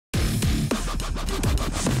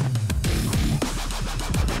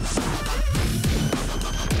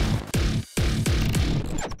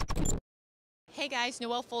Hey guys,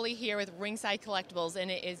 Noelle Foley here with Ringside Collectibles, and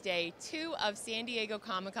it is day 2 of San Diego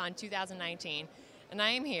Comic-Con 2019, and I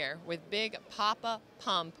am here with Big Poppa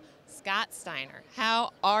Pump, Scott Steiner.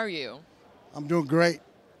 How are you? I'm doing great.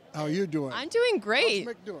 How are you doing? I'm doing great.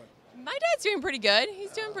 How's Mick doing? My dad's doing pretty good. He's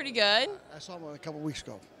doing pretty good. I saw him a couple weeks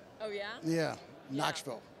ago. Oh yeah? Yeah,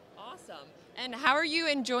 Knoxville. Awesome. And how are you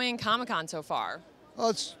enjoying Comic-Con so far? Oh,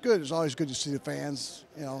 it's good. It's always good to see the fans.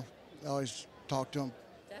 You know, I always talk to them.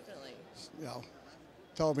 Definitely. You know,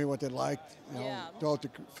 tell me what they liked. You know, Yeah.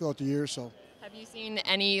 throughout the year. So. Have you seen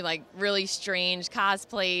any like really strange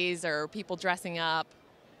cosplays or people dressing up?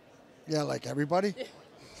 Yeah, like everybody.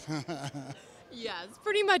 Yes,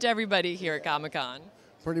 pretty much everybody here at Comic-Con.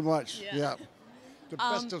 Pretty much. Yeah. Yeah. The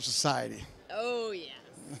best of society. Oh,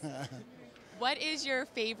 yes. What is your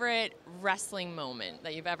favorite wrestling moment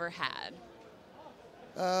that you've ever had?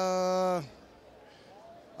 I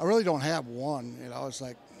really don't have one. You know, it's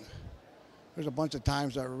like there's a bunch of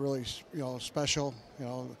times that are really, special. You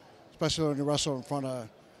know, especially when you wrestle in front of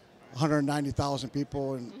 190,000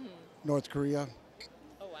 people in North Korea.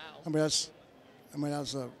 Oh, wow. I mean,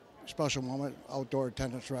 that's a special moment. Outdoor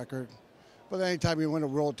attendance record. But anytime you win a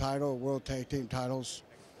world title, world tag team titles,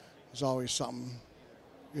 is always something,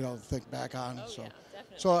 to think back on. Oh, so, yeah,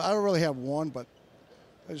 definitely. so I don't really have one, but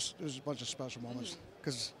there's a bunch of special moments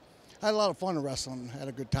because I had a lot of fun in wrestling, had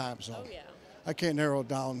a good time. So Oh, yeah. I can't narrow it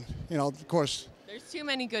down. You know, of course. There's too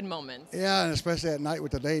many good moments. Yeah, and especially at night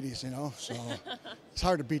with the ladies. So it's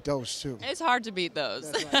hard to beat those too. It's hard to beat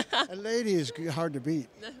those. That's right. A lady is hard to beat.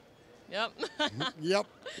 Yep. Yep.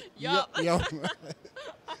 Yup. Yep.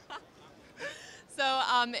 So,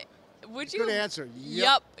 would you? Good answer.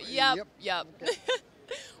 Yep. Yep. Okay.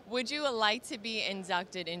 Would you like to be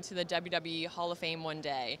inducted into the WWE Hall of Fame one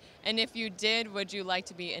day? And if you did, would you like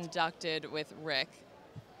to be inducted with Rick?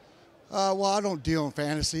 Well, I don't deal in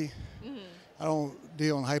fantasy. I don't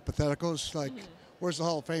deal in hypotheticals. Like, where's the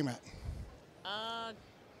Hall of Fame at?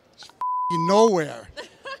 It's nowhere.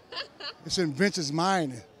 It's in Vince's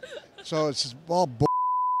mind. So it's all bull.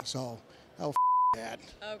 So, hell that.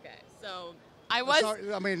 Okay, so I was.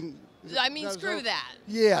 Sorry, I mean, screw that.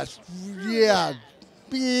 Yes. Yeah.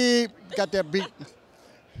 Beep. Got that beat.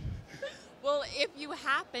 Well, if you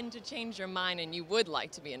happen to change your mind and you would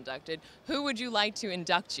like to be inducted, who would you like to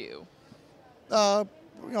induct you?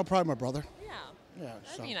 Probably my brother. Yeah. Yeah.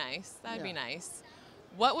 That'd be nice. That'd be yeah. nice.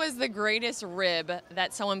 What was the greatest rib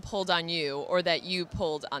that someone pulled on you or that you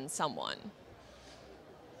pulled on someone?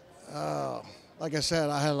 Like I said,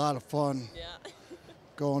 I had a lot of fun Yeah.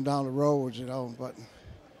 going down the roads, but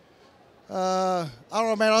I don't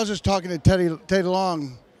know, man. I was just talking to Teddy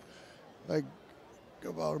Long like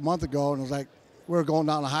about a month ago, and it was like we were going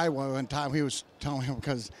down the highway one time. He was telling him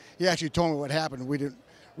because he actually told me what happened. We didn't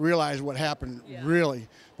realize what happened really,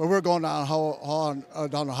 but we were going down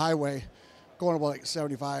down the highway, going about like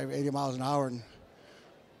 75, 80 miles an hour, and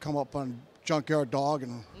come up on Junkyard Dog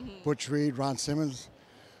and Butch Reed, Ron Simmons.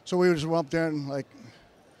 So we just went up there and like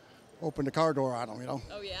opened the car door on them,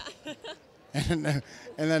 Oh, yeah. and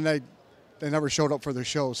then they never showed up for the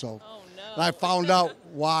show. So Oh, no. and I found out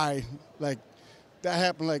why. Like that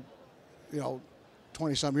happened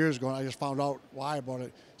 20-some years ago, and I just found out why about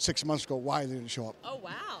it 6 months ago why they didn't show up. Oh,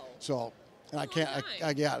 wow. So, and I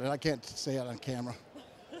can't say it on camera.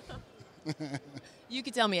 You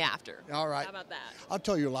could tell me after. All right. How about that? I'll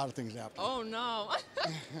tell you a lot of things after. Oh, no.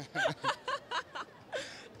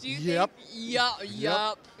 Do you Yep. think,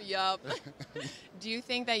 Yup. Do you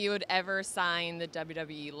think that you would ever sign the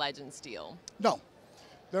WWE Legends deal? No,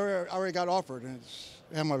 I already got offered, and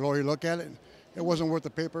had my lawyer look at it. And it wasn't worth the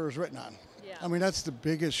paper it was written on. Yeah. I mean, that's the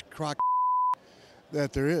biggest crock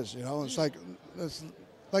that there is. It's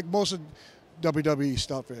like most of WWE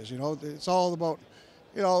stuff is. It's all about.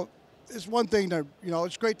 It's one thing that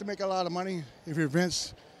it's great to make a lot of money if you're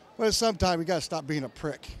Vince, but at some time you got to stop being a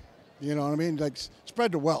prick. You know what I mean? Like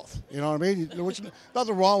spread the wealth. You know what I mean? Which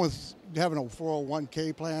nothing wrong with having a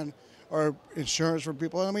 401k plan or insurance for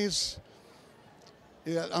people. I mean,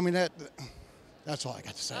 that's all I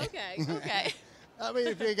got to say. Okay. I mean,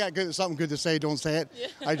 if you got something good to say, don't say it. Yeah.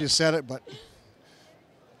 I just said it, but.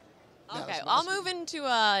 Okay, I'll move into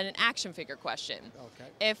an action figure question. Okay.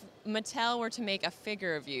 If Mattel were to make a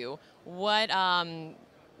figure of you, what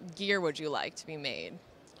gear would you like to be made?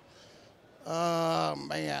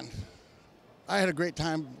 Man. I had a great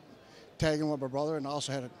time tagging with my brother, and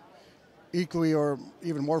also had equally or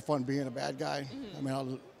even more fun being a bad guy. I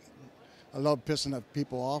mean, I love pissing the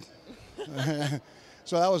people off.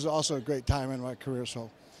 So that was also a great time in my career. So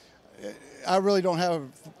I really don't have a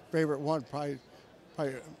favorite one. Probably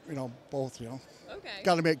both. Okay.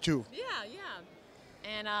 Got to make two. Yeah.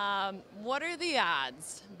 And what are the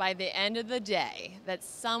odds by the end of the day that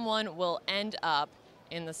someone will end up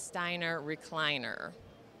in the Steiner recliner?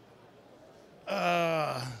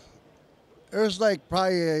 There's like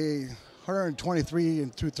probably a 123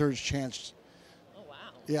 and 2/3 chance. Oh, wow.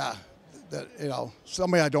 Yeah, that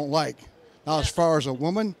somebody I don't like. Now, as far as a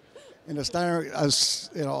woman in the Steiner, as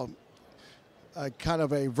a kind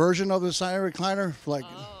of a version of the Steiner recliner, like I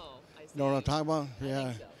see. you know what I'm talking about? I Yeah,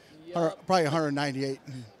 think so. Yep. Probably 198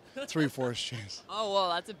 and 3/4 chance. Oh, well,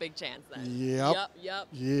 that's a big chance then.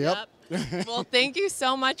 Yep. Well, thank you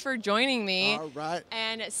so much for joining me. All right.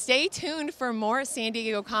 And stay tuned for more San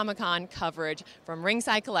Diego Comic-Con coverage from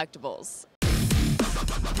Ringside Collectibles.